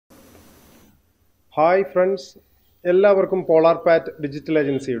Hi friends, എല്ലാവർക്കും polar പാറ്റ് digital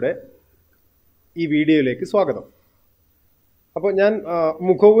ഏജൻസിയുടെ ഈ വീഡിയോയിലേക്ക് സ്വാഗതം. അപ്പോൾ ഞാൻ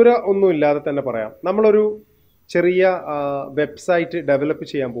മുഖവുര ഒന്നുമില്ലാതെ തന്നെ പറയാം. നമ്മളൊരു ചെറിയ വെബ്സൈറ്റ് ഡെവലപ്പ്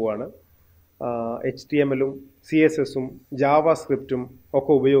ചെയ്യാൻ പോവുകയാണ്. HTML-ഉം CSS-ഉം ജാവാസ്ക്രിപ്റ്റും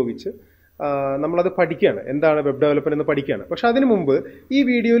ഒക്കെ ഉപയോഗിച്ച് നമ്മളത് പഠിക്കുകയാണ്. എന്താണ് വെബ് ഡെവലപ്മെൻറ്റ് എന്ന് പഠിക്കുകയാണ്. പക്ഷെ അതിനു മുമ്പ് ഈ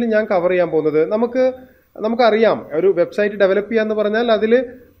വീഡിയോയിൽ ഞാൻ കവർ ചെയ്യാൻ പോകുന്നത് നമുക്കറിയാം, ഒരു വെബ്സൈറ്റ് ഡെവലപ്പ് ചെയ്യുക എന്ന് പറഞ്ഞാൽ അതിൽ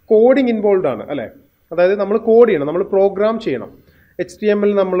കോഡിങ് ഇൻവോൾവ് ആണ് അല്ലേ. അതായത് നമ്മൾ കോഡ് ചെയ്യണം, നമ്മൾ പ്രോഗ്രാം ചെയ്യണം.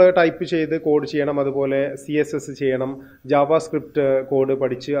 HTML നമ്മൾ ടൈപ്പ് ചെയ്ത് കോഡ് ചെയ്യണം, അതുപോലെ CSS ചെയ്യണം, ജാവാസ്ക്രിപ്റ്റ് കോഡ്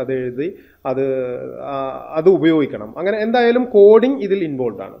പഠിച്ച് അത് എഴുതി അത് ഉപയോഗിക്കണം. അങ്ങനെ എന്തായാലും കോഡിങ് ഇതിൽ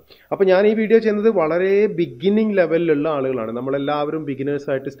ഇൻവോൾവ് ആണ്. അപ്പോൾ ഞാൻ ഈ വീഡിയോ ചെയ്യുന്നത് വളരെ ബിഗിനിങ് ലെവലിലുള്ള ആളുകളാണ്. നമ്മളെല്ലാവരും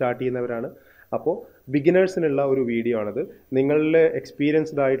ബിഗിനേഴ്സായിട്ട് സ്റ്റാർട്ട് ചെയ്യുന്നവരാണ്. അപ്പോൾ ബിഗിനേഴ്സിനുള്ള ഒരു വീഡിയോ ആണിത്. നിങ്ങളിൽ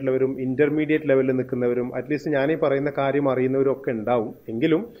എക്സ്പീരിയൻസ്ഡ് ആയിട്ടുള്ളവരും ഇൻ്റർമീഡിയറ്റ് ലെവലിൽ നിൽക്കുന്നവരും അറ്റ്ലീസ്റ്റ് ഞാനീ പറയുന്ന കാര്യം അറിയുന്നവരും ഒക്കെ ഉണ്ടാവും.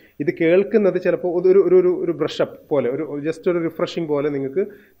 എങ്കിലും ഇത് കേൾക്കുന്നത് ചിലപ്പോൾ ഒരു ബ്രഷപ്പ് പോലെ, ജസ്റ്റ് ഒരു റിഫ്രഷിംഗ് പോലെ നിങ്ങൾക്ക്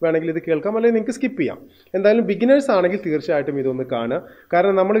വേണമെങ്കിൽ ഇത് കേൾക്കാം, അല്ലെങ്കിൽ നിങ്ങൾക്ക് സ്കിപ്പ് ചെയ്യാം. എന്തായാലും ബിഗിനേഴ്സ് ആണെങ്കിൽ തീർച്ചയായിട്ടും ഇതൊന്ന് കാണുക.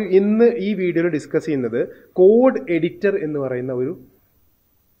 കാരണം നമ്മൾ ഇന്ന് ഈ വീഡിയോയിൽ ഡിസ്കസ് ചെയ്യുന്നത് കോഡ് എഡിറ്റർ എന്ന് പറയുന്ന ഒരു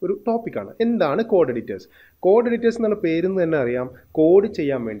ടോപ്പിക്കാണ്. എന്താണ് കോഡ് എഡിറ്റേഴ്സ്? കോഡ് എഡിറ്റേഴ്സ് എന്നുള്ള പേരിൽ തന്നെ അറിയാം, കോഡ്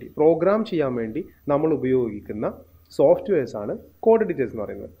ചെയ്യാൻ വേണ്ടി, പ്രോഗ്രാം ചെയ്യാൻ വേണ്ടി നമ്മൾ ഉപയോഗിക്കുന്ന സോഫ്റ്റ്വെയർസ് ആണ് കോഡ് എഡിറ്റേഴ്സ് എന്ന്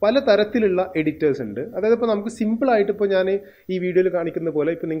പറയുന്നത്. പല തരത്തിലുള്ള എഡിറ്റേഴ്സ് ഉണ്ട്. അതായത് ഇപ്പോൾ നമുക്ക് സിമ്പിളായിട്ട് ഇപ്പോൾ ഞാൻ ഈ വീഡിയോയിൽ കാണിക്കുന്ന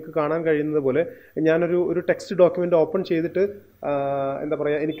പോലെ, ഇപ്പോൾ നിങ്ങൾക്ക് കാണാൻ കഴിയുന്നത് പോലെ ഞാനൊരു ടെക്സ്റ്റ് ഡോക്യുമെൻ്റ് ഓപ്പൺ ചെയ്തിട്ട് എന്താ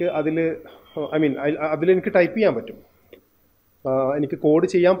പറയുക, എനിക്ക് അതിലെനിക്ക് ടൈപ്പ് ചെയ്യാൻ പറ്റും, എനിക്ക്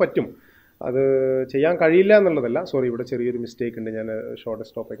കോഡ് ചെയ്യാൻ പറ്റും. അത് ചെയ്യാൻ കഴിയില്ല എന്നുള്ളതല്ല, സോറി, ഇവിടെ ചെറിയൊരു മിസ്റ്റേക്ക് ഉണ്ട്. ഞാൻ ഷോർട്ട്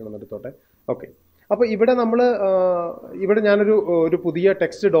സ്റ്റോപ്പ് ആക്കണം എടുത്തോട്ടെ. ഓക്കെ, അപ്പോൾ ഇവിടെ ഞാനൊരു പുതിയ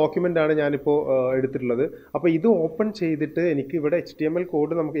ടെക്സ്റ്റ് ഡോക്യുമെൻ്റ് ആണ് ഞാനിപ്പോൾ എടുത്തിട്ടുള്ളത്. അപ്പോൾ ഇത് ഓപ്പൺ ചെയ്തിട്ട് എനിക്ക് ഇവിടെ HTML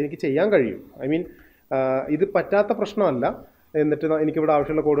കോഡ് എനിക്ക് ചെയ്യാൻ കഴിയും. ഇത് പറ്റാത്ത പ്രശ്നമല്ല. എന്നിട്ട് എനിക്കിവിടെ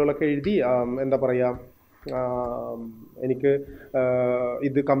ആവശ്യമുള്ള കോഡുകളൊക്കെ എഴുതി എന്താ പറയുക, എനിക്ക്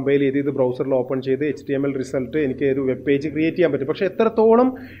ഇത് കമ്പൈൽ ചെയ്ത് ഇത് ബ്രൗസറിൽ ഓപ്പൺ ചെയ്ത് HTML റിസൾട്ട് എനിക്ക് ഒരു വെബ് പേജ് ക്രിയേറ്റ് ചെയ്യാൻ പറ്റും. പക്ഷേ എത്രത്തോളം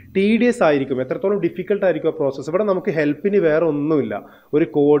ടീഡിയസ് ആയിരിക്കും, എത്രത്തോളം ഡിഫിക്കൽട്ട് ആയിരിക്കും ആ പ്രോസസ്സ്. ഇവിടെ നമുക്ക് ഹെൽപ്പിന് വേറെ ഒന്നുമില്ല. ഒരു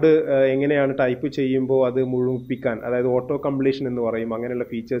കോഡ് എങ്ങനെയാണ് ടൈപ്പ് ചെയ്യുമ്പോൾ അത് മുഴുമിപ്പിക്കാൻ, അതായത് ഓട്ടോ കംപ്ലീഷൻ എന്ന് പറയും, അങ്ങനെയുള്ള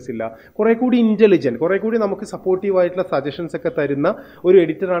ഫീച്ചേഴ്സ് ഇല്ല. കുറേ കൂടി ഇൻ്റലിജൻറ്റ്, കുറേ കൂടി നമുക്ക് സപ്പോർട്ടീവ് ആയിട്ടുള്ള സജഷൻസ് ഒക്കെ തരുന്ന ഒരു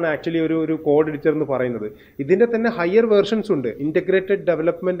എഡിറ്ററാണ് ആക്ച്വലി ഒരു കോഡ് എഡിറ്റർ എന്ന് പറയുന്നത്. ഇതിൻ്റെ തന്നെ ഹയർ വേർഷൻസ് ഉണ്ട്. ഇൻ്റഗ്രേറ്റഡ്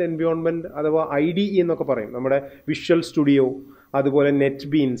ഡെവലപ്മെൻറ്റ് എൻവയോൺമെൻറ്റ് അഥവാ IDE എന്നൊക്കെ പറയും. നമ്മുടെ വിഷ്വൽ സ്റ്റുഡിയോ, അതുപോലെ നെറ്റ്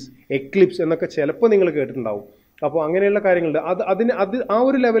ബീൻസ്, എക്ലിപ്സ് എന്നൊക്കെ ചിലപ്പോൾ നിങ്ങൾ കേട്ടിട്ടുണ്ടാവും. അപ്പോൾ അങ്ങനെയുള്ള കാര്യങ്ങളുണ്ട്. ആ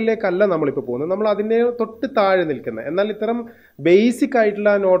ഒരു ലെവലിലേക്കല്ല നമ്മളിപ്പോൾ പോകുന്നത്. നമ്മൾ അതിനെ തൊട്ട് താഴെ നിൽക്കുന്നത്. എന്നാൽ ഇത്തരം ബേസിക്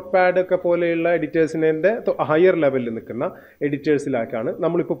ആയിട്ടുള്ള നോട്ട് പാഡ് ഒക്കെ പോലെയുള്ള എഡിറ്റേഴ്സിൻ്റെ ഹയർ ലെവലിൽ നിൽക്കുന്ന എഡിറ്റേഴ്സിലേക്കാണ്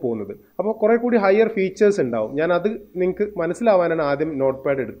നമ്മളിപ്പോൾ പോകുന്നത്. അപ്പോൾ കുറേ കൂടി ഹയർ ഫീച്ചേഴ്സ് ഉണ്ടാവും. ഞാനത് നിങ്ങൾക്ക് മനസ്സിലാവാനാണ് ആദ്യം നോട്ട്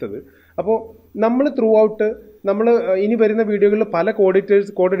പാഡ് എടുത്തത്. അപ്പോൾ നമ്മൾ ത്രൂ ഔട്ട് ഇനി വരുന്ന വീഡിയോകളിൽ പല കോഡ്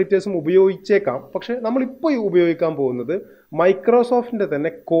എഡിറ്റേഴ്സും ഉപയോഗിച്ചേക്കാം. പക്ഷേ നമ്മളിപ്പോൾ ഉപയോഗിക്കാൻ പോകുന്നത് മൈക്രോസോഫ്റ്റിൻ്റെ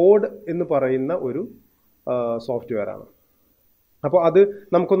തന്നെ കോഡ് എന്ന് പറയുന്ന ഒരു സോഫ്റ്റ്വെയർ ആണ്. അപ്പോൾ അത്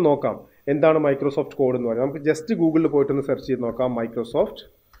നമുക്കൊന്ന് നോക്കാം. എന്താണ് മൈക്രോസോഫ്റ്റ് കോഡ് എന്ന് പറയുന്നത്? നമുക്ക് ജസ്റ്റ് ഗൂഗിളിൽ പോയിട്ടൊന്ന് സെർച്ച് ചെയ്ത് നോക്കാം. മൈക്രോസോഫ്റ്റ്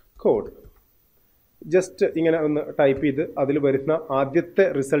കോഡ് ജസ്റ്റ് ഇങ്ങനെ ഒന്ന് ടൈപ്പ് ചെയ്ത് അതിൽ വരുന്ന ആദ്യത്തെ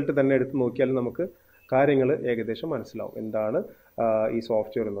റിസൾട്ട് തന്നെ എടുത്ത് നോക്കിയാൽ നമുക്ക് കാര്യങ്ങൾ ഏകദേശം മനസ്സിലാവും. എന്താണ് ഈ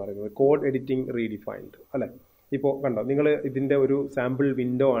സോഫ്റ്റ്വെയർ എന്ന് പറയുന്നത്? കോഡ് എഡിറ്റിംഗ് റീഡിഫൈൻഡ് അല്ലേ. ഇപ്പോൾ കണ്ടോ, നിങ്ങൾ ഇതിൻ്റെ ഒരു സാമ്പിൾ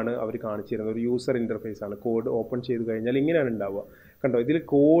വിൻഡോ ആണ് അവർ കാണിച്ചു തരുന്നത്. ഒരു യൂസർ ഇൻ്റർഫേസ് ആണ്. കോഡ് ഓപ്പൺ ചെയ്ത് കഴിഞ്ഞാൽ ഇങ്ങനെയാണ് ഉണ്ടാവുക. കണ്ടോ, ഇതിൽ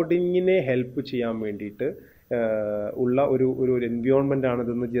കോഡിങ്ങിനെ ഹെൽപ്പ് ചെയ്യാൻ വേണ്ടിയിട്ട് ഉള്ള ഒരു എൻവയോൺമെൻ്റ്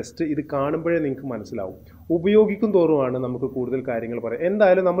ആണിതെന്ന് ജസ്റ്റ് ഇത് കാണുമ്പോഴേ നിങ്ങൾക്ക് മനസ്സിലാവും. ഉപയോഗിക്കും തോറുമാണ് നമുക്ക് കൂടുതൽ കാര്യങ്ങൾ പറയാം.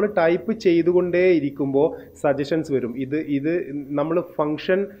 എന്തായാലും നമ്മൾ ടൈപ്പ് ചെയ്തുകൊണ്ടേ ഇരിക്കുമ്പോൾ സജഷൻസ് വരും. ഇത് നമ്മൾ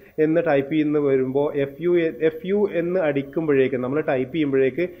ഫംഗ്ഷൻ എന്ന് ടൈപ്പ് ചെയ്യുന്ന വരുമ്പോൾ FU എന്ന് അടിക്കുമ്പോഴേക്ക്, നമ്മൾ ടൈപ്പ്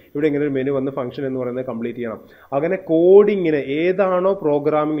ചെയ്യുമ്പോഴേക്ക് ഇവിടെ ഇങ്ങനെ ഒരു മെനു വന്ന് ഫംഗ്ഷൻ എന്ന് പറയുന്നത് കംപ്ലീറ്റ് ചെയ്യണം. അങ്ങനെ കോഡിങ്ങിന് ഏതാണോ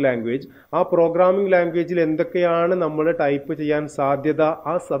പ്രോഗ്രാമിംഗ് ലാംഗ്വേജ്, ആ പ്രോഗ്രാമിംഗ് ലാംഗ്വേജിൽ എന്തൊക്കെയാണ് നമ്മൾ ടൈപ്പ് ചെയ്യാൻ സാധ്യത,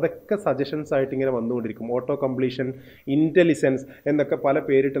 അതൊക്കെ സജഷൻസ് ആയിട്ട് ഇങ്ങനെ വന്നുകൊണ്ടിരിക്കും. ഓട്ടോ കംപ്ലീഷൻ, ഇൻ്റലിജൻസ് എന്നൊക്കെ പല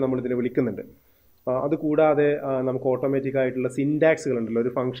പേരിട്ട് നമ്മൾ ഇതിനെ വിളിക്കുന്നുണ്ട്. അതുകൂടാതെ നമുക്ക് ഓട്ടോമാറ്റിക് ആയിട്ടുള്ള സിൻടാക്സുകൾ ഉണ്ടല്ലോ.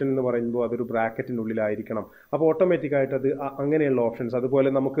 ഒരു ഫംഗ്ഷൻ എന്ന് പറയുമ്പോൾ അതൊരു ബ്രാക്കറ്റിനുള്ളിലായിരിക്കണം. അപ്പോൾ ഓട്ടോമാറ്റിക്കായിട്ട് അത് അങ്ങനെയുള്ള ഓപ്ഷൻസ്. അതുപോലെ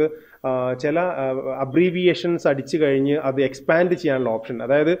നമുക്ക് ചില അബ്രീവിയേഷൻസ് അടിച്ചു കഴിഞ്ഞ് അത് എക്സ്പാൻഡ് ചെയ്യാനുള്ള ഓപ്ഷൻ.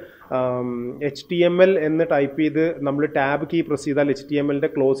 അതായത് HTML എന്ന് ടൈപ്പ് ചെയ്ത് നമ്മൾ ടാബ് കീ പ്രസ് ചെയ്താൽ HTML-ൻ്റെ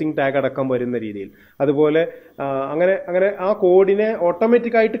ക്ലോസിംഗ് ടാഗ് അടക്കം വരുന്ന രീതിയിൽ. അതുപോലെ അങ്ങനെ ആ കോഡിനെ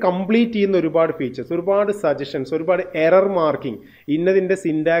ഓട്ടോമാറ്റിക്കായിട്ട് കംപ്ലീറ്റ് ചെയ്യുന്ന ഒരുപാട് ഫീച്ചേഴ്സ്, ഒരുപാട് സജഷൻസ്, ഒരുപാട് എറർ മാർക്കിംഗ്, ഇന്നതിൻ്റെ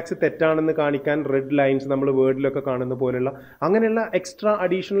സിൻടാക്സ് തെറ്റാണെന്ന് കാണിക്കാൻ റെഡ് ലൈൻസ് നമ്മൾ വേർഡിലൊക്കെ കാണുന്ന പോലെയുള്ള അങ്ങനെയുള്ള എക്സ്ട്രാ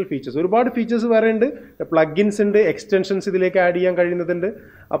അഡീഷണൽ ഫീച്ചേഴ്സ്, ഒരുപാട് ഫീച്ചേഴ്സ് വേറെ ഉണ്ട്. പ്ലഗിൻസ് ഉണ്ട്, എക്സ്റ്റൻഷൻസ് ഇതിലേക്ക് ആഡ് ചെയ്യാൻ കഴിയുന്നതുണ്ട്.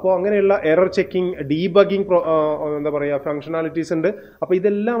 അപ്പോൾ അങ്ങനെയുള്ള എറർ ചെക്കിംഗ്, ഡീബഗിങ് എന്താ പറയുക ഫംഗ്ഷനാലിറ്റീസ് ഉണ്ട്. അപ്പോൾ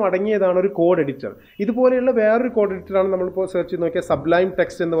ഇതെല്ലാം അടങ്ങിയതാണ് ഒരു കോഡ് എഡിറ്റർ. ഇതുപോലെയുള്ള വേറൊരു കോഡ് എഡിറ്ററാണ് നമ്മളിപ്പോൾ സെർച്ച് ചെയ്ത് നോക്കിയാൽ സബ്ലൈം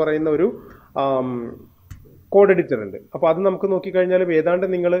ടെക്സ്റ്റ് എന്ന് പറയുന്ന ഒരു കോഡ് എഡിറ്റർ ഉണ്ട്. അപ്പോൾ അത് നമുക്ക് നോക്കിക്കഴിഞ്ഞാൽ ഏതാണ്ട്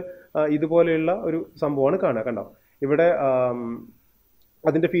നിങ്ങൾ ഇതുപോലെയുള്ള ഒരു സംഭവമാണ് കാണുക. കണ്ടോ ഇവിടെ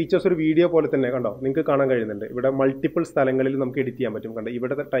അതിൻ്റെ ഫീച്ചേഴ്സ് ഒരു വീഡിയോ പോലെ തന്നെ കണ്ടോ നിങ്ങൾക്ക് കാണാൻ കഴിയുന്നുണ്ട്. ഇവിടെ മൾട്ടിപ്പിൾ സ്ഥലങ്ങളിൽ നമുക്ക് എഡിറ്റ് ചെയ്യാൻ പറ്റും. കണ്ടോ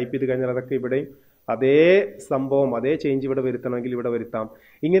ഇവിടെ ടൈപ്പ് ചെയ്ത് കഴിഞ്ഞാൽ അതൊക്കെ ഇവിടെയും അതേ സംഭവം അതേ ചേഞ്ച് ഇവിടെ വരുത്തണമെങ്കിൽ ഇവിടെ വരുത്താം.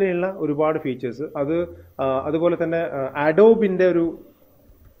 ഇങ്ങനെയുള്ള ഒരുപാട് ഫീച്ചേഴ്സ്. അതുപോലെ തന്നെ അഡോബിൻ്റെ ഒരു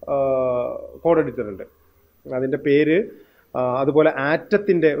കോഡ് എഡിറ്റർ ഉണ്ട്, അതിൻ്റെ പേര്. അതുപോലെ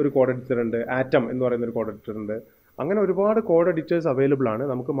ആറ്റത്തിൻ്റെ ഒരു കോഡ് എഡിറ്റർ ഉണ്ട്, ആറ്റം എന്ന് പറയുന്ന ഒരു കോഡ് എഡിറ്റർ ഉണ്ട്. അങ്ങനെ ഒരുപാട് കോഡ് എഡിറ്റേഴ്സ് അവൈലബിൾ ആണ്,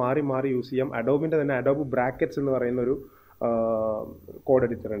 നമുക്ക് മാറി മാറി യൂസ് ചെയ്യാം. അഡോബിൻ്റെ തന്നെ അഡോബ് ബ്രാക്കറ്റ്സ് എന്ന് പറയുന്ന ഒരു കോഡ്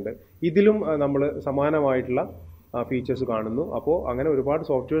എഡിറ്റർ ഉണ്ട്. ഇതിലും നമ്മൾ സമാനമായിട്ടുള്ള ഫീച്ചേഴ്സ് കാണുന്നു. അപ്പോൾ അങ്ങനെ ഒരുപാട്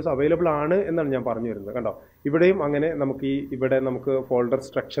സോഫ്റ്റ്വെയർസ് അവൈലബിൾ ആണ് എന്നാണ് ഞാൻ പറഞ്ഞു വരുന്നത്. കണ്ടോ ഇവിടെയും അങ്ങനെ നമുക്ക് ഇവിടെ നമുക്ക് ഫോൾഡർ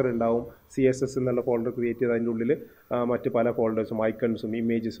സ്ട്രക്ചർ ഉണ്ടാവും. CSS എന്നുള്ള ഫോൾഡർ ക്രിയേറ്റ് ചെയ്ത് അതിൻ്റെ ഉള്ളിൽ മറ്റ് പല ഫോൾഡേഴ്സും ഐക്കൺസും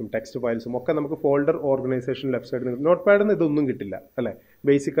ഇമേജസും ടെക്സ്റ്റ് ഫയൽസും ഒക്കെ നമുക്ക് ഫോൾഡർ ഓർഗനൈസേഷൻ ലെഫ്റ്റ് സൈഡിൽ നിന്ന് നോട്ട് പാഡിൽ നിന്ന് ഇതൊന്നും കിട്ടില്ല അല്ലേ.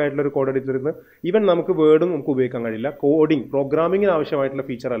 ബേസിക് ആയിട്ടുള്ള ഒരു കോഡ് എഡിറ്ററിൽ നിന്ന് ഈവൻ നമുക്ക് വേർഡും നമുക്ക് ഉപയോഗിക്കാൻ കഴിയില്ല. കോഡിംഗ് പ്രോഗ്രാമിങ്ങിന് ആവശ്യമായിട്ടുള്ള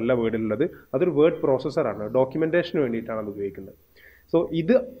ഫീച്ചർ അല്ല വേർഡിലുള്ളത്, അതൊരു വേർഡ് പ്രോസസ്സറാണ്, ഡോക്യുമെൻറ്റേഷന് വേണ്ടിയിട്ടാണ് അത് ഉപയോഗിക്കുന്നത്. സോ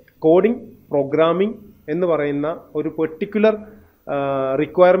ഇത് കോഡിംഗ് പ്രോഗ്രാമിംഗ് എന്ന് പറയുന്ന ഒരു പെർട്ടിക്കുലർ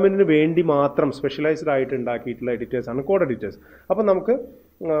റിക്വയർമെൻറ്റിന് വേണ്ടി മാത്രം സ്പെഷ്യലൈസ്ഡ് ആയിട്ട് ഉണ്ടാക്കിയിട്ടുള്ള എഡിറ്റേഴ്സാണ് കോഡ് എഡിറ്റേഴ്സ്. അപ്പോൾ നമുക്ക്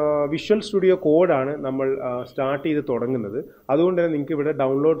വിഷ്വൽ സ്റ്റുഡിയോ കോഡാണ് നമ്മൾ സ്റ്റാർട്ട് ചെയ്ത് തുടങ്ങുന്നത്. അതുകൊണ്ട് തന്നെ നിങ്ങൾക്ക് ഇവിടെ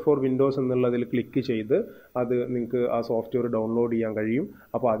ഡൗൺലോഡ് ഫോർ വിൻഡോസ് എന്നുള്ളതിൽ ക്ലിക്ക് ചെയ്ത് അത് നിങ്ങൾക്ക് ആ സോഫ്റ്റ്വെയർ ഡൗൺലോഡ് ചെയ്യാൻ കഴിയും.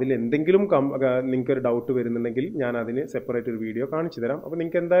 അപ്പോൾ അതിൽ എന്തെങ്കിലും നിങ്ങൾക്കൊരു ഡൗട്ട് വരുന്നുണ്ടെങ്കിൽ ഞാൻ അതിന് സെപ്പറേറ്റ് ഒരു വീഡിയോ കാണിച്ചു തരാം. അപ്പോൾ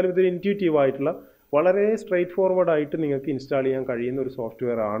നിങ്ങൾക്ക് എന്തായാലും ഇതൊരു ഇൻറ്റ്യൂട്ടീവ് ആയിട്ടുള്ള വളരെ സ്ട്രെയിറ്റ് ഫോർവേഡ് ആയിട്ട് നിങ്ങൾക്ക് ഇൻസ്റ്റാൾ ചെയ്യാൻ കഴിയുന്ന ഒരു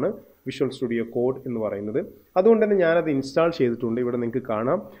സോഫ്റ്റ്വെയർ ആണ് വിഷ്വൽ സ്റ്റുഡിയോ കോഡ് എന്ന് പറയുന്നത്. അതുകൊണ്ട് തന്നെ ഞാനത് ഇൻസ്റ്റാൾ ചെയ്തിട്ടുണ്ട്. ഇവിടെ നിങ്ങൾക്ക്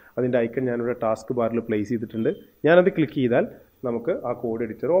കാണാം അതിൻ്റെ ഐക്കൺ ഞാനിവിടെ ടാസ്ക് ബാറിൽ പ്ലേസ് ചെയ്തിട്ടുണ്ട്. ഞാനത് ക്ലിക്ക് ചെയ്താൽ നമുക്ക് ആ കോഡ്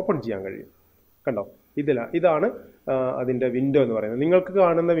എഡിറ്റർ ഓപ്പൺ ചെയ്യാൻ കഴിയും. കണ്ടോ ഇതാണ് അതിൻ്റെ വിൻഡോ എന്ന് പറയുന്നത്. നിങ്ങൾക്ക്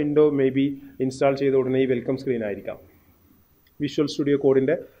കാണുന്ന വിൻഡോ മേ ബി ഇൻസ്റ്റാൾ ചെയ്ത ഉടനെ ഈ വെൽക്കം സ്ക്രീൻ ആയിരിക്കാം. വിഷ്വൽ സ്റ്റുഡിയോ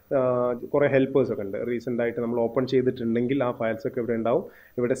കോഡിൻ്റെ കുറേ ഹെൽപ്പേഴ്സൊക്കെ ഉണ്ട്. റീസെൻ്റായിട്ട് നമ്മൾ ഓപ്പൺ ചെയ്തിട്ടുണ്ടെങ്കിൽ ആ ഫയൽസൊക്കെ ഇവിടെ ഉണ്ടാവും.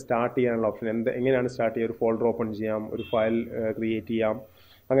 ഇവിടെ സ്റ്റാർട്ട് ചെയ്യാനുള്ള ഓപ്ഷൻ എങ്ങനെയാണ് സ്റ്റാർട്ട് ചെയ്യുക, ഒരു ഫോൾഡർ ഓപ്പൺ ചെയ്യാം, ഒരു ഫയൽ ക്രിയേറ്റ് ചെയ്യാം,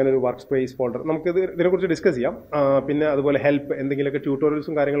 അങ്ങനെ ഒരു വർക്ക് സ്പേസ് ഫോൾഡർ നമുക്കിത് ഇതിനെക്കുറിച്ച് ഡിസ്കസ് ചെയ്യാം. പിന്നെ അതുപോലെ ഹെൽപ്പ് എന്തെങ്കിലുമൊക്കെ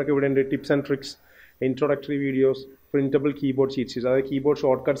ട്യൂട്ടോറിയൽസും കാര്യങ്ങളൊക്കെ ഇവിടെ ഉണ്ട്. Tips and tricks, introductory videos, printable keyboard sheets, അതായത് കീബോർഡ്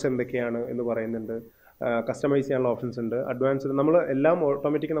ഷോർട്ട് കട്ട്സ് എന്തൊക്കെയാണ് എന്ന് പറയുന്നുണ്ട്. കസ്റ്റമൈസ് ചെയ്യാനുള്ള ഓപ്ഷൻസ് ഉണ്ട്. അഡ്വാൻസ്ഡ് നമ്മൾ എല്ലാം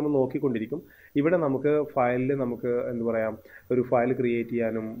ഓട്ടോമാറ്റിക് നമ്മൾ നോക്കിക്കൊണ്ടിരിക്കും. ഇവിടെ നമുക്ക് ഫയലിൽ നമുക്ക് എന്താ പറയാം ഒരു ഫയൽ ക്രിയേറ്റ്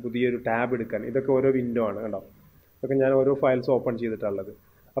ചെയ്യാനും പുതിയൊരു ടാബ് എടുക്കാൻ ഇതൊക്കെ ഓരോ വിൻഡോ ആണ്. കണ്ടോ ഇതൊക്കെ ഞാൻ ഓരോ ഫയൽസ് ഓപ്പൺ ചെയ്തിട്ടുള്ളത്.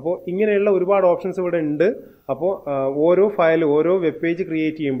 അപ്പോൾ ഇങ്ങനെയുള്ള ഒരുപാട് ഓപ്ഷൻസ് ഇവിടെ ഉണ്ട്. അപ്പോൾ ഓരോ ഫയൽ ഓരോ വെബ് പേജ്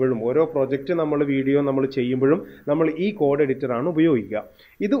ക്രിയേറ്റ് ചെയ്യുമ്പോഴും ഓരോ പ്രൊജക്റ്റ് നമ്മൾ വീഡിയോ നമ്മൾ ചെയ്യുമ്പോഴും നമ്മൾ ഈ കോഡ് എഡിറ്ററാണ് ഉപയോഗിക്കുക.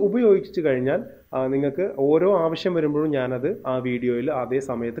 ഇത് ഉപയോഗിച്ച് കഴിഞ്ഞാൽ നിങ്ങൾക്ക് ഓരോ ആവശ്യം വരുമ്പോഴും ഞാനത് ആ വീഡിയോയിൽ അതേ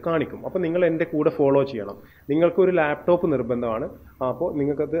സമയത്ത് കാണിക്കും. അപ്പോൾ നിങ്ങൾ എൻ്റെ കൂടെ ഫോളോ ചെയ്യണം. നിങ്ങൾക്കൊരു ലാപ്ടോപ്പ് നിർബന്ധമാണ്. അപ്പോൾ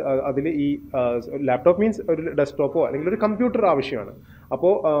നിങ്ങൾക്കത് അതിൽ ഈ ലാപ്ടോപ്പ് മീൻസ് ഒരു ഡെസ്ക്ടോപ്പോ അല്ലെങ്കിൽ ഒരു കമ്പ്യൂട്ടർ ആവശ്യമാണ്.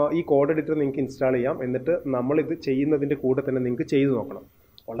 അപ്പോൾ ഈ കോഡ് എഡിറ്റർ നിങ്ങൾക്ക് ഇൻസ്റ്റാൾ ചെയ്യാം. എന്നിട്ട് നമ്മളിത് ചെയ്യുന്നതിൻ്റെ കൂടെ തന്നെ നിങ്ങൾക്ക് ചെയ്തു നോക്കണം.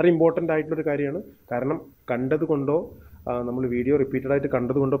 വളരെ ഇമ്പോർട്ടൻ്റ് ആയിട്ടുള്ളൊരു കാര്യമാണ്. കാരണം കണ്ടതുകൊണ്ടോ നമ്മൾ വീഡിയോ റിപ്പീറ്റഡ് ആയിട്ട്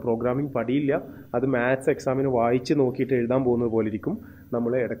കണ്ടതുകൊണ്ടോ പ്രോഗ്രാമിംഗ് പഠിയില്ല. അത് മാത്സ് എക്സാമിന് വായിച്ച് നോക്കിയിട്ട് എഴുതാൻ പോകുന്നത് പോലെ ഇരിക്കും.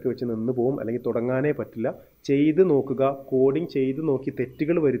 നമ്മൾ ഇടയ്ക്ക് വെച്ച് നിന്ന് പോകും, അല്ലെങ്കിൽ തുടങ്ങാനേ പറ്റില്ല. ചെയ്ത് നോക്കുക, കോഡിങ് ചെയ്ത് നോക്കി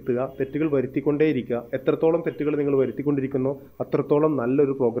തെറ്റുകൾ വരുത്തുക, തെറ്റുകൾ വരുത്തിക്കൊണ്ടേയിരിക്കുക. എത്രത്തോളം തെറ്റുകൾ നിങ്ങൾ വരുത്തിക്കൊണ്ടിരിക്കുന്നോ അത്രത്തോളം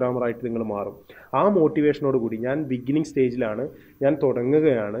നല്ലൊരു പ്രോഗ്രാമറായിട്ട് നിങ്ങൾ മാറും. ആ മോട്ടിവേഷനോട് കൂടി ഞാൻ ബിഗിനിങ് സ്റ്റേജിലാണ്, ഞാൻ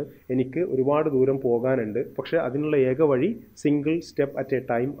തുടങ്ങുകയാണ്, എനിക്ക് ഒരുപാട് ദൂരം പോകാനുണ്ട്, പക്ഷേ അതിനുള്ള ഏക വഴി single step at A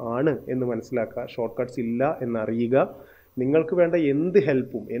time ആണ് എന്ന് മനസ്സിലാക്കുക. ഷോർട്ട് കട്ട്സ് ഇല്ല എന്നറിയുക. നിങ്ങൾക്ക് വേണ്ട എന്ത്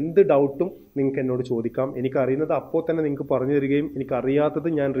ഹെൽപ്പും എന്ത് ഡൗട്ടും നിങ്ങൾക്ക് എന്നോട് ചോദിക്കാം. എനിക്കറിയുന്നത് അപ്പോൾ തന്നെ നിങ്ങൾക്ക് പറഞ്ഞു തരികയും എനിക്കറിയാത്തത്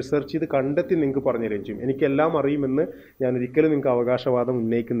ഞാൻ റിസർച്ച് ചെയ്ത് കണ്ടെത്തി നിങ്ങൾക്ക് പറഞ്ഞു തരികയും ചെയ്യും. എനിക്കെല്ലാം അറിയുമെന്ന് ഞാൻ ഒരിക്കലും നിങ്ങൾക്ക് അവകാശവാദം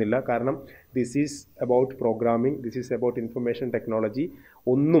ഉന്നയിക്കുന്നില്ല. കാരണം this is about programming, this is about information technology.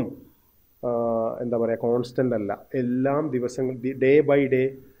 ഒന്നും എന്താ പറയുക കോൺസ്റ്റൻ്റ് അല്ല. എല്ലാം ദിവസങ്ങൾ day by day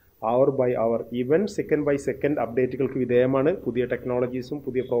our by our even second by second അപ്ഡേറ്റുകൾക്ക് വിധേയമാണ്. പുതിയ ടെക്നോളജീസും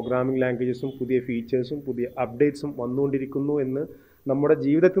പുതിയ പ്രോഗ്രാമിംഗ് ലാംഗ്വേജസും പുതിയ ഫീച്ചേഴ്സും പുതിയ അപ്ഡേറ്റ്സും വന്നുകൊണ്ടിരിക്കുന്നു എന്ന് നമ്മുടെ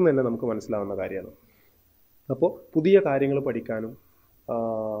ജീവിതത്തിൽ നിന്ന് തന്നെ നമുക്ക് മനസ്സിലാവുന്ന കാര്യമാണ്. അപ്പോൾ പുതിയ കാര്യങ്ങൾ പഠിക്കാനും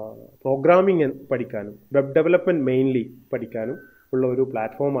പ്രോഗ്രാമിംഗ് പഠിക്കാനും വെബ് ഡെവലപ്മെൻറ്റ് മെയിൻലി പഠിക്കാനും ഉള്ള ഒരു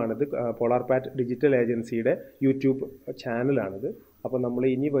പ്ലാറ്റ്ഫോമാണിത്. പോളാർ പാറ്റ് ഡിജിറ്റൽ ഏജൻസിയുടെ യൂട്യൂബ് ചാനലാണിത്. അപ്പോൾ നമ്മൾ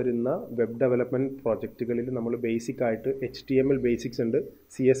ഇനി വരുന്ന വെബ് ഡെവലപ്മെൻറ്റ് പ്രോജക്റ്റുകളിൽ നമ്മൾ ബേസിക്കായിട്ട് HTML ബേസിക്സ് ഉണ്ട്,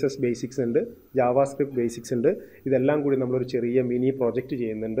 CSS ബേസിക്സ് ഉണ്ട്, ജാവാസ്ക്രിപ്റ്റ് ബേസിക്സ് ഉണ്ട്. ഇതെല്ലാം കൂടി നമ്മളൊരു ചെറിയ മിനി പ്രോജക്റ്റ്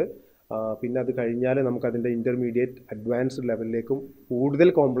ചെയ്യുന്നുണ്ട്. പിന്നെ അത് കഴിഞ്ഞാൽ നമുക്കതിൻ്റെ ഇൻ്റർമീഡിയറ്റ് അഡ്വാൻസ്ഡ് ലെവലിലേക്കും കൂടുതൽ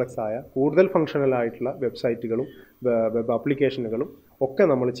കോംപ്ലക്സ് ആയ കൂടുതൽ ഫങ്ഷണൽ ആയിട്ടുള്ള വെബ്സൈറ്റുകളും വെബ് ആപ്ലിക്കേഷനുകളും ഒക്കെ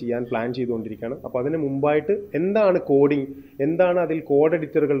നമ്മൾ ചെയ്യാൻ പ്ലാൻ ചെയ്തുകൊണ്ടിരിക്കുകയാണ്. അപ്പോൾ അതിന് മുമ്പായിട്ട് എന്താണ് കോഡിംഗ്, എന്താണ് അതിൽ കോഡ്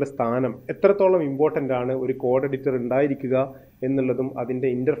എഡിറ്ററുകളുടെ സ്ഥാനം, എത്രത്തോളം ഇമ്പോർട്ടൻ്റ് ആണ് ഒരു കോഡ് എഡിറ്റർ ഉണ്ടായിരിക്കുക എന്നുള്ളതും അതിൻ്റെ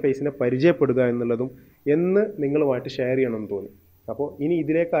ഇൻ്റർഫേസിനെ പരിചയപ്പെടുക എന്നുള്ളതും എന്ന് നിങ്ങളുമായിട്ട് ഷെയർ ചെയ്യണമെന്ന് തോന്നി. അപ്പോൾ ഇനി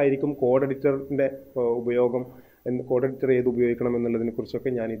ഇതിലേക്കായിരിക്കും കോഡ് എഡിറ്ററിൻ്റെ ഉപയോഗം, കോഡ് എഡിറ്റർ ഏത് ഉപയോഗിക്കണം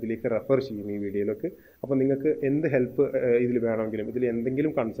എന്നുള്ളതിനെക്കുറിച്ചൊക്കെ ഞാൻ ഇതിലേക്ക് റെഫർ ചെയ്യും ഈ വീഡിയോയിലേക്ക്. അപ്പോൾ നിങ്ങൾക്ക് എന്ത് ഹെൽപ്പ് ഇതിൽ വേണമെങ്കിലും, ഇതിൽ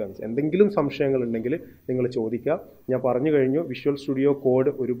എന്തെങ്കിലും കൺസേൺസ്, എന്തെങ്കിലും സംശയങ്ങൾ ഉണ്ടെങ്കിൽ നിങ്ങൾ ചോദിക്കുക. ഞാൻ പറഞ്ഞു കഴിഞ്ഞു, വിഷ്വൽ സ്റ്റുഡിയോ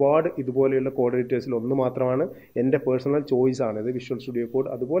കോഡ് ഒരുപാട് ഇതുപോലെയുള്ള കോഡ് എഡിറ്റേഴ്സിൽ ഒന്ന് മാത്രമാണ്. എൻ്റെ പേഴ്സണൽ ചോയ്സ് ആണിത് വിഷ്വൽ സ്റ്റുഡിയോ കോഡ്.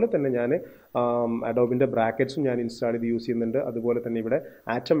 അതുപോലെ തന്നെ ഞാൻ അഡോബിൻ്റെ ബ്രാക്കറ്റ്സും ഞാൻ ഇൻസ്റ്റാൾ ചെയ്ത് യൂസ് ചെയ്യുന്നുണ്ട്. അതുപോലെ തന്നെ ഇവിടെ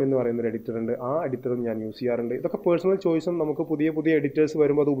ആറ്റം എന്ന് പറയുന്ന ഒരു എഡിറ്റർ ഉണ്ട്, ആ എഡിറ്ററും ഞാൻ യൂസ് ചെയ്യാറുണ്ട്. ഇതൊക്കെ പേഴ്സണൽ ചോയ്സും നമുക്ക് പുതിയ പുതിയ എഡിറ്റേഴ്സ്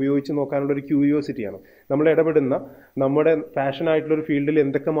വരുമ്പോൾ അത് ഉപയോഗിച്ച് നോക്കാനുള്ള ഒരു ക്യൂരിയോസിറ്റിയാണ്. നമ്മൾ ഇടപെടുന്ന നമ്മുടെ പാഷനായിട്ടുള്ളൊരു ഫീൽഡിൽ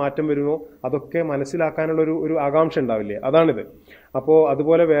എന്തൊക്കെ മാറ്റം വരുമോ അതൊക്കെ മനസ്സിലാക്കാനുള്ള ഒരു ആകാംക്ഷ ഉണ്ടാവില്ലേ, അതാണിത്. അപ്പോൾ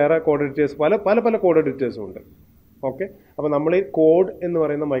അതുപോലെ വേറെ കോഡ് എഡിറ്റേഴ്സ് പല കോഡ് എഡിറ്റേഴ്സും ഉണ്ട്. ഓക്കെ, അപ്പോൾ നമ്മൾ ഈ കോഡ് എന്ന്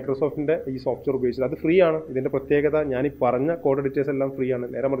പറയുന്ന മൈക്രോസോഫ്റ്റിൻ്റെ ഈ സോഫ്റ്റ്വെയർ ഉപയോഗിച്ചത് അത് ഫ്രീ ആണ്. ഇതിൻ്റെ പ്രത്യേകത ഞാൻ ഈ പറഞ്ഞ കോഡ് എഡിറ്റേഴ്സ് എല്ലാം ഫ്രീ ആണ്.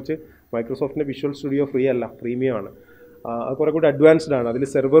 നേരെ മറിച്ച് മൈക്രോസോഫ്റ്റിൻ്റെ വിഷ്വൽ സ്റ്റുഡിയോ ഫ്രീ അല്ല, പ്രീമിയം ആണ്. അത് കുറേ കൂടി അഡ്വാൻസ്ഡ് ആണ്. അതിൽ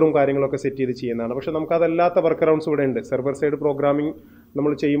സെർവറും കാര്യങ്ങളൊക്കെ സെറ്റ് ചെയ്ത് ചെയ്യുന്നതാണ്. പക്ഷേ നമുക്കതല്ലാത്ത വർക്ക് അറൗണ്ട്സ് ഇവിടെ ഉണ്ട്. സെർവർ സൈഡ് പ്രോഗ്രാമിംഗ്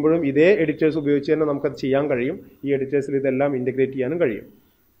നമ്മൾ ചെയ്യുമ്പോഴും ഇതേ എഡിറ്റേഴ്സ് ഉപയോഗിച്ച് തന്നെ നമുക്കത് ചെയ്യാൻ കഴിയും. ഈ എഡിറ്റേഴ്സിൽ ഇതെല്ലാം ഇൻറ്റഗ്രേറ്റ് ചെയ്യാനും കഴിയും.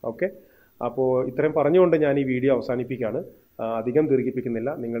 ഓക്കെ, അപ്പോൾ ഇത്രയും പറഞ്ഞുകൊണ്ട് ഞാൻ ഈ വീഡിയോ അവസാനിപ്പിക്കുകയാണ്. അധികം ദീർഘിപ്പിക്കുന്നില്ല.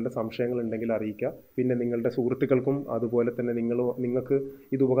 നിങ്ങളുടെ സംശയങ്ങൾ ഉണ്ടെങ്കിൽ അറിയിക്കുക. പിന്നെ നിങ്ങളുടെ സുഹൃത്തുക്കൾക്കും അതുപോലെ തന്നെ നിങ്ങൾക്ക്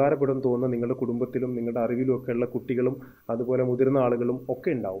ഇത് ഉപകാരപ്പെടും തോന്നുന്ന നിങ്ങളുടെ കുടുംബത്തിലും നിങ്ങളുടെ അറിവിലും ഒക്കെയുള്ള കുട്ടികളും അതുപോലെ മുതിർന്ന ആളുകളും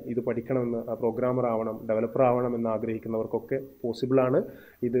ഒക്കെ ഉണ്ടാവും. ഇത് പഠിക്കണമെന്ന്, പ്രോഗ്രാമർ ആവണം, ഡെവലപ്പർ ആവണം എന്ന് ആഗ്രഹിക്കുന്നവർക്കൊക്കെ പോസിബിളാണ്.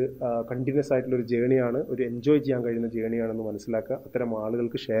 ഇത് കണ്ടിന്യൂസ് ആയിട്ടുള്ളൊരു ജേണിയാണ്, ഒരു എൻജോയ് ചെയ്യാൻ കഴിയുന്ന ജേണിയാണെന്ന് മനസ്സിലാക്കുക. അത്തരം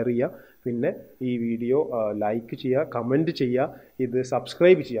ആളുകൾക്ക് ഷെയർ ചെയ്യുക. പിന്നെ ഈ വീഡിയോ ലൈക്ക് ചെയ്യുക, കമൻറ്റ് ചെയ്യുക, ഇത്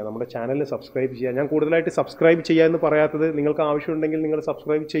സബ്സ്ക്രൈബ് ചെയ്യുക, നമ്മുടെ ചാനലിന് സബ്സ്ക്രൈബ് ചെയ്യുക. ഞാൻ കൂടുതലായിട്ട് സബ്സ്ക്രൈബ് ചെയ്യുക എന്ന് പറയാത്തത് നിങ്ങൾക്ക് ആവശ്യമുണ്ടെങ്കിൽ നിങ്ങൾ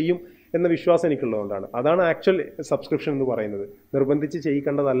സബ്സ്ക്രൈബ് ചെയ്യും എന്ന വിശ്വാസം എനിക്കുള്ളതുകൊണ്ടാണ്. അതാണ് ആക്ച്വൽ സബ്സ്ക്രിപ്ഷൻ എന്ന് പറയുന്നത്. നിർബന്ധിച്ച്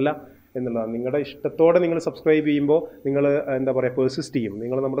ചെയ്യിക്കേണ്ടതല്ല എന്നുള്ളതാണ്. നിങ്ങളുടെ ഇഷ്ടത്തോടെ നിങ്ങൾ സബ്സ്ക്രൈബ് ചെയ്യുമ്പോൾ നിങ്ങൾ എന്താ പറയുക, പെർസിസ്റ്റ് ചെയ്യും,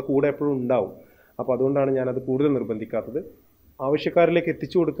 നിങ്ങൾ നമ്മുടെ കൂടെ എപ്പോഴും ഉണ്ടാവും. അപ്പോൾ അതുകൊണ്ടാണ് ഞാനത് കൂടുതൽ നിർബന്ധിക്കാത്തത്. ആവശ്യക്കാരിലേക്ക്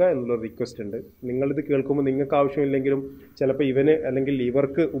എത്തിച്ചു കൊടുക്കുക എന്നുള്ളൊരു റിക്വസ്റ്റ് ഉണ്ട്. നിങ്ങളിത് കേൾക്കുമ്പോൾ നിങ്ങൾക്ക് ആവശ്യമില്ലെങ്കിലും ചിലപ്പോൾ ഇവന് അല്ലെങ്കിൽ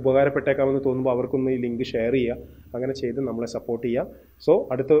ഇവർക്ക് ഉപകാരപ്പെട്ടേക്കാമെന്ന് തോന്നുമ്പോൾ അവർക്കൊന്ന് ഈ ലിങ്ക് ഷെയർ ചെയ്യുക. അങ്ങനെ ചെയ്ത് നമ്മളെ സപ്പോർട്ട് ചെയ്യുക. സോ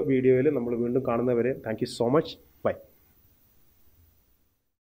അടുത്ത വീഡിയോയിൽ നമ്മൾ വീണ്ടും കാണുന്നവരെ താങ്ക് യു സോ മച്ച്.